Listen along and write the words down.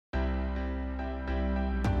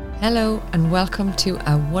Hello and welcome to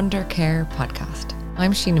a Wonder Care podcast.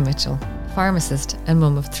 I'm Sheena Mitchell, pharmacist and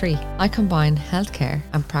mum of 3. I combine healthcare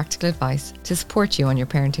and practical advice to support you on your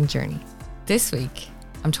parenting journey. This week,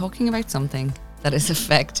 I'm talking about something that is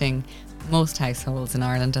affecting most households in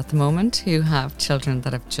Ireland at the moment who have children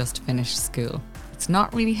that have just finished school. It's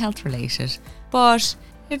not really health related, but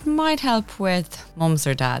it might help with mums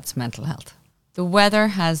or dads' mental health. The weather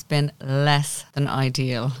has been less than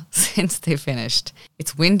ideal since they finished.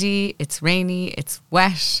 It's windy, it's rainy, it's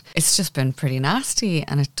wet. It's just been pretty nasty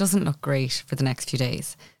and it doesn't look great for the next few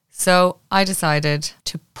days. So I decided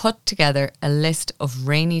to put together a list of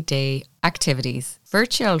rainy day activities for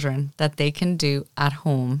children that they can do at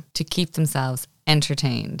home to keep themselves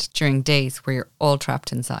entertained during days where you're all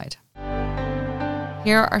trapped inside.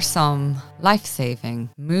 Here are some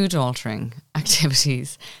life-saving, mood-altering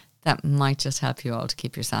activities that might just help you all to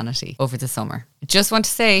keep your sanity over the summer. I just want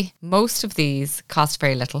to say, most of these cost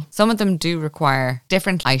very little. Some of them do require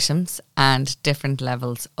different items and different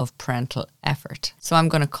levels of parental effort. So I'm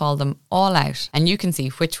going to call them all out and you can see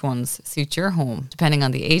which ones suit your home, depending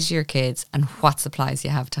on the age of your kids and what supplies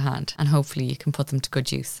you have to hand. And hopefully you can put them to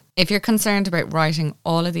good use. If you're concerned about writing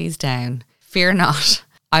all of these down, fear not.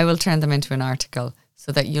 I will turn them into an article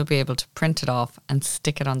so that you'll be able to print it off and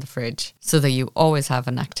stick it on the fridge so that you always have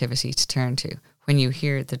an activity to turn to when you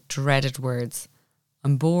hear the dreaded words,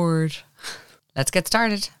 I'm bored. Let's get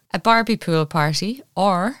started. A Barbie pool party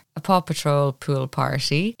or a Paw Patrol pool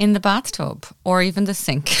party in the bathtub or even the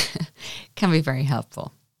sink can be very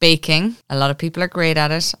helpful. Baking, a lot of people are great at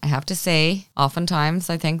it. I have to say, oftentimes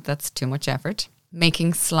I think that's too much effort.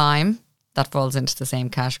 Making slime, that falls into the same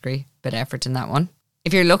category, bit of effort in that one.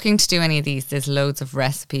 If you're looking to do any of these, there's loads of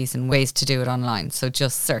recipes and ways to do it online. So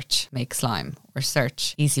just search make slime or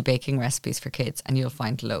search easy baking recipes for kids and you'll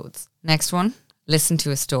find loads. Next one, listen to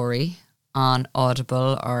a story on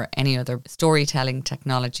Audible or any other storytelling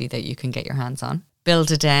technology that you can get your hands on. Build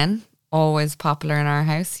a den, always popular in our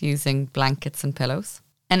house, using blankets and pillows.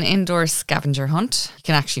 An indoor scavenger hunt. You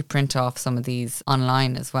can actually print off some of these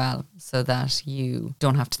online as well so that you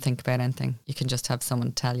don't have to think about anything. You can just have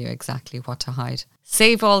someone tell you exactly what to hide.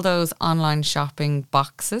 Save all those online shopping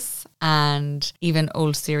boxes and even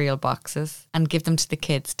old cereal boxes and give them to the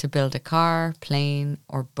kids to build a car, plane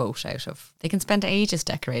or boat out of. They can spend ages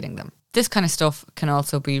decorating them. This kind of stuff can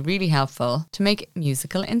also be really helpful to make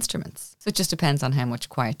musical instruments. So it just depends on how much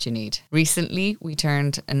quiet you need. Recently, we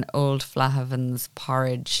turned an old Flahaven's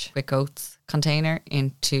porridge quick oats container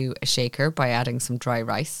into a shaker by adding some dry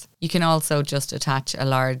rice. You can also just attach a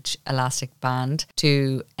large elastic band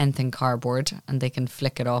to anything cardboard and they can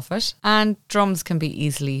flick it off it. And drums can be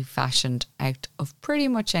easily fashioned out of pretty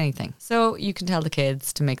much anything. So you can tell the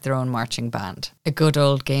kids to make their own marching band. A good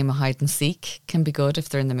old game of hide and seek can be good if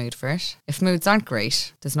they're in the mood for it. If moods aren't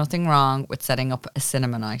great, there's nothing wrong with setting up a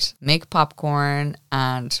cinema night. Make popcorn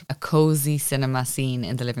and a cozy cinema scene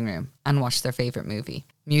in the living room and watch their favourite movie.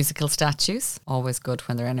 Musical statues, always good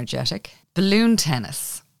when they're energetic. Balloon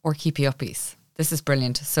tennis or keepy uppies. This is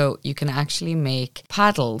brilliant. So you can actually make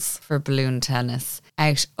paddles for balloon tennis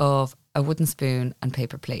out of a wooden spoon and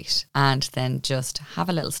paper plate and then just have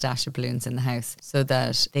a little stash of balloons in the house so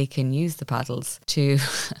that they can use the paddles to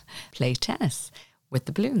play tennis with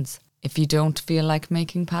the balloons. If you don't feel like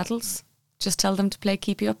making paddles, just tell them to play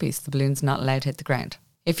keepy uppies. The balloon's not allowed to hit the ground.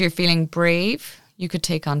 If you're feeling brave, you could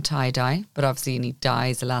take on tie-dye, but obviously you need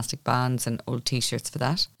dyes, elastic bands and old t-shirts for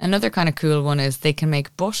that. Another kind of cool one is they can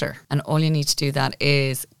make butter and all you need to do that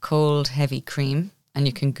is cold, heavy cream and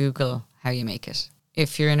you can Google how you make it.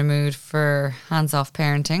 If you're in a mood for hands-off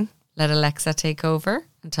parenting, let Alexa take over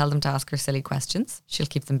and tell them to ask her silly questions. She'll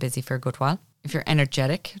keep them busy for a good while. If you're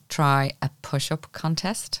energetic, try a push-up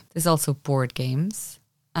contest. There's also board games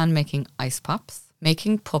and making ice pops.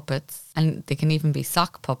 Making puppets, and they can even be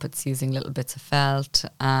sock puppets using little bits of felt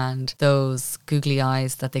and those googly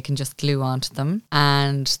eyes that they can just glue onto them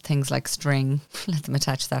and things like string. Let them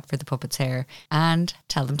attach that for the puppet's hair and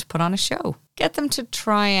tell them to put on a show. Get them to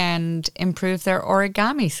try and improve their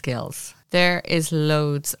origami skills. There is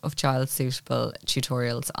loads of child-suitable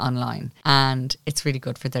tutorials online and it's really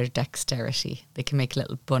good for their dexterity. They can make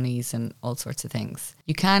little bunnies and all sorts of things.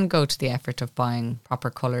 You can go to the effort of buying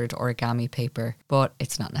proper coloured origami paper, but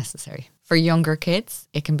it's not necessary. For younger kids,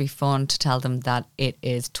 it can be fun to tell them that it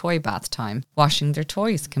is toy bath time. Washing their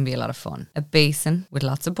toys can be a lot of fun. A basin with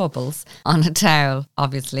lots of bubbles on a towel,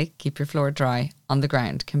 obviously, keep your floor dry, on the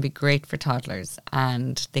ground can be great for toddlers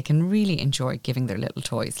and they can really enjoy giving their little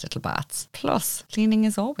toys little baths. Plus, cleaning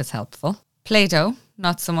is always helpful. Play-Doh,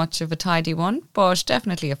 not so much of a tidy one, but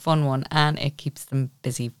definitely a fun one and it keeps them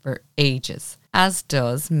busy for ages. as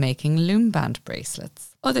does making loom band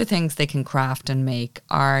bracelets. Other things they can craft and make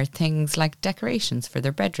are things like decorations for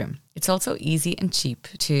their bedroom. It's also easy and cheap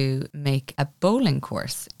to make a bowling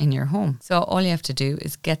course in your home. So all you have to do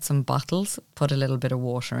is get some bottles, put a little bit of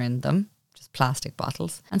water in them, just plastic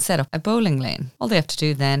bottles, and set up a bowling lane. All they have to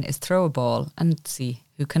do then is throw a ball and see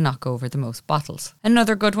who can knock over the most bottles.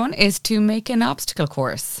 Another good one is to make an obstacle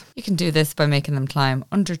course. You can do this by making them climb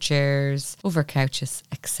under chairs, over couches,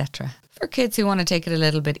 etc. For kids who want to take it a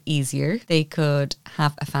little bit easier, they could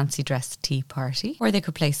have a fancy dress tea party, or they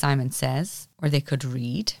could play Simon Says, or they could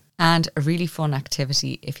read. And a really fun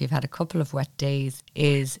activity, if you've had a couple of wet days,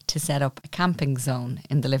 is to set up a camping zone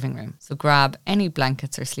in the living room. So grab any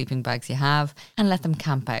blankets or sleeping bags you have and let them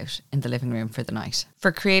camp out in the living room for the night.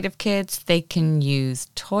 For creative kids, they can use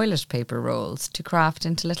toilet paper rolls to craft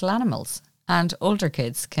into little animals. And older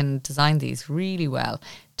kids can design these really well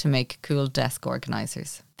to make cool desk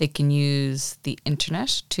organisers. They can use the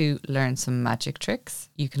internet to learn some magic tricks.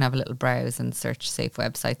 You can have a little browse and search safe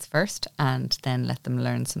websites first and then let them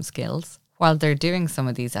learn some skills. While they're doing some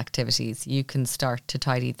of these activities, you can start to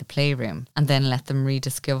tidy the playroom and then let them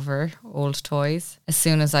rediscover old toys. As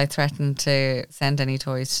soon as I threaten to send any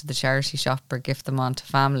toys to the charity shop or gift them on to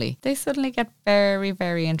family, they suddenly get very,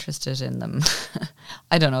 very interested in them.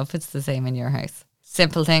 I don't know if it's the same in your house.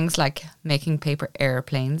 Simple things like making paper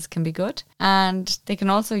airplanes can be good. And they can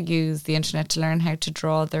also use the internet to learn how to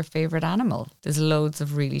draw their favourite animal. There's loads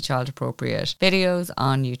of really child appropriate videos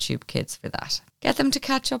on YouTube Kids for that. Get them to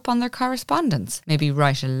catch up on their correspondence. Maybe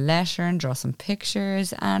write a letter and draw some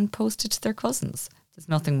pictures and post it to their cousins. There's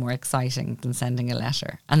nothing more exciting than sending a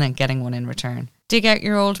letter and then getting one in return. Dig out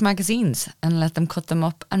your old magazines and let them cut them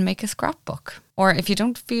up and make a scrapbook. Or if you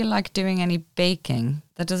don't feel like doing any baking,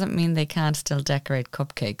 that doesn't mean they can't still decorate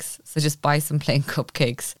cupcakes. So just buy some plain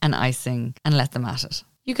cupcakes and icing and let them at it.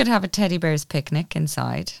 You could have a teddy bear's picnic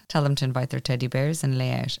inside. Tell them to invite their teddy bears and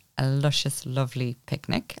lay out a luscious, lovely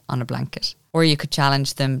picnic on a blanket. Or you could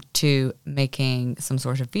challenge them to making some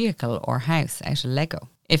sort of vehicle or house out of Lego.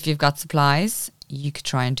 If you've got supplies, you could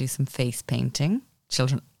try and do some face painting.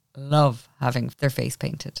 Children love having their face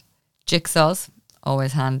painted. Jigsaws,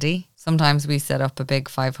 always handy. Sometimes we set up a big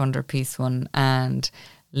 500-piece one and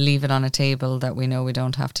leave it on a table that we know we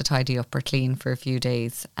don't have to tidy up or clean for a few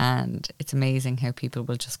days. And it's amazing how people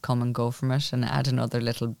will just come and go from it and add another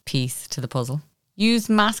little piece to the puzzle. Use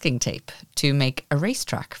masking tape to make a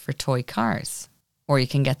racetrack for toy cars. Or you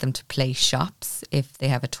can get them to play shops if they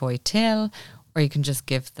have a toy till, or you can just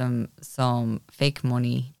give them some fake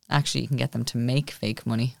money. Actually, you can get them to make fake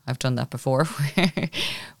money. I've done that before,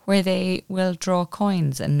 where they will draw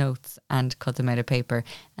coins and notes and cut them out of paper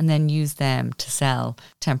and then use them to sell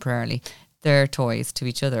temporarily their toys to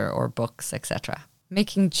each other or books, etc.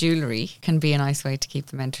 Making jewellery can be a nice way to keep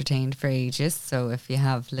them entertained for ages. So if you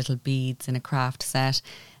have little beads in a craft set,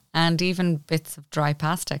 and even bits of dry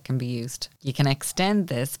pasta can be used. You can extend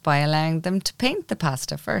this by allowing them to paint the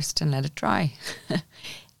pasta first and let it dry.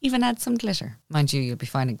 Even add some glitter. Mind you, you'll be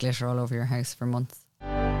finding glitter all over your house for months.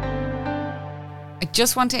 I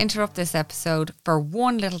just want to interrupt this episode for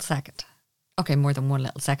one little second. Okay, more than one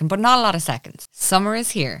little second, but not a lot of seconds. Summer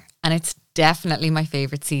is here, and it's definitely my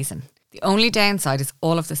favourite season. The only downside is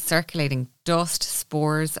all of the circulating dust,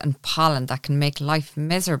 spores and pollen that can make life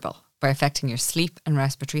miserable by affecting your sleep and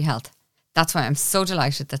respiratory health. That's why I'm so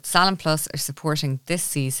delighted that Salin Plus are supporting this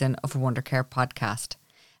season of a Wondercare podcast,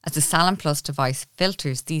 as the Salin Plus device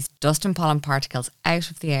filters these dust and pollen particles out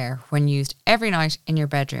of the air when used every night in your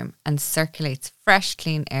bedroom and circulates fresh,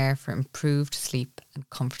 clean air for improved sleep and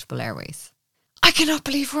comfortable airways. I cannot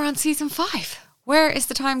believe we're on season 5. Where is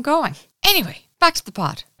the time going? Anyway, back to the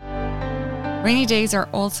pod. Rainy days are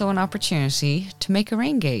also an opportunity to make a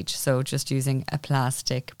rain gauge, so just using a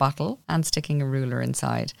plastic bottle and sticking a ruler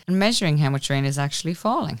inside and measuring how much rain is actually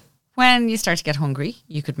falling. When you start to get hungry,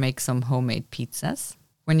 you could make some homemade pizzas.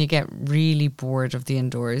 When you get really bored of the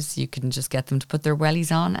indoors, you can just get them to put their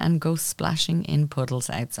wellies on and go splashing in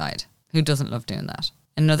puddles outside. Who doesn't love doing that?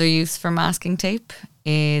 Another use for masking tape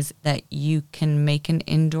is that you can make an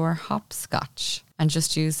indoor hopscotch and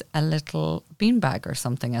just use a little beanbag or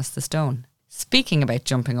something as the stone. Speaking about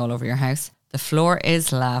jumping all over your house, the floor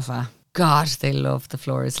is lava. God, they love the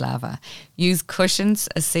floor is lava. Use cushions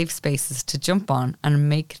as safe spaces to jump on and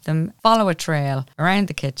make them follow a trail around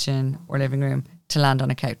the kitchen or living room to land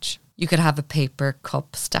on a couch. You could have a paper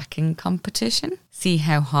cup stacking competition. See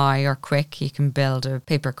how high or quick you can build a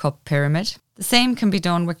paper cup pyramid. The same can be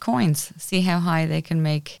done with coins. See how high they can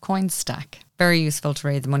make coins stack. Very useful to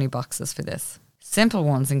raid the money boxes for this. Simple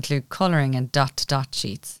ones include colouring and dot-to-dot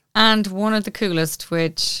sheets. And one of the coolest,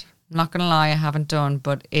 which I'm not going to lie, I haven't done,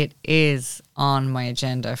 but it is on my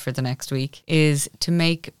agenda for the next week, is to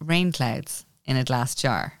make rain clouds in a glass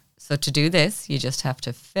jar. So to do this, you just have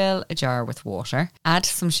to fill a jar with water, add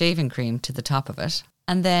some shaving cream to the top of it,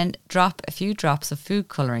 and then drop a few drops of food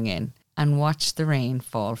colouring in and watch the rain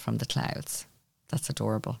fall from the clouds. That's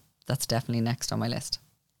adorable. That's definitely next on my list.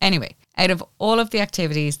 Anyway, out of all of the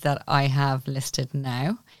activities that I have listed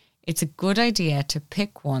now, it's a good idea to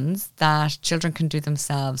pick ones that children can do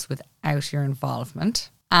themselves without your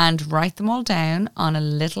involvement and write them all down on a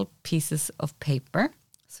little pieces of paper,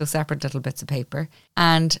 so separate little bits of paper,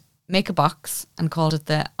 and make a box and call it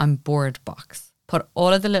the I'm bored box. Put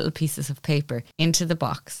all of the little pieces of paper into the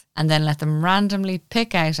box and then let them randomly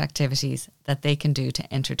pick out activities that they can do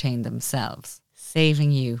to entertain themselves,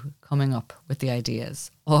 saving you coming up with the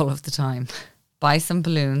ideas all of the time. Buy some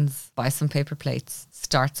balloons, buy some paper plates,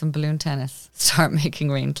 start some balloon tennis, start making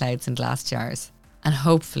rain clouds in glass jars. And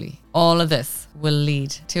hopefully all of this will lead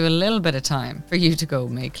to a little bit of time for you to go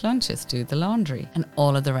make lunches, do the laundry and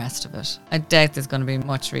all of the rest of it. I doubt there's going to be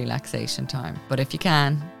much relaxation time, but if you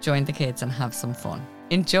can, join the kids and have some fun.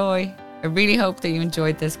 Enjoy. I really hope that you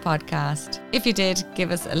enjoyed this podcast. If you did, give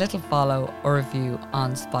us a little follow or review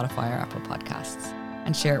on Spotify or Apple Podcasts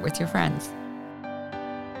and share it with your friends.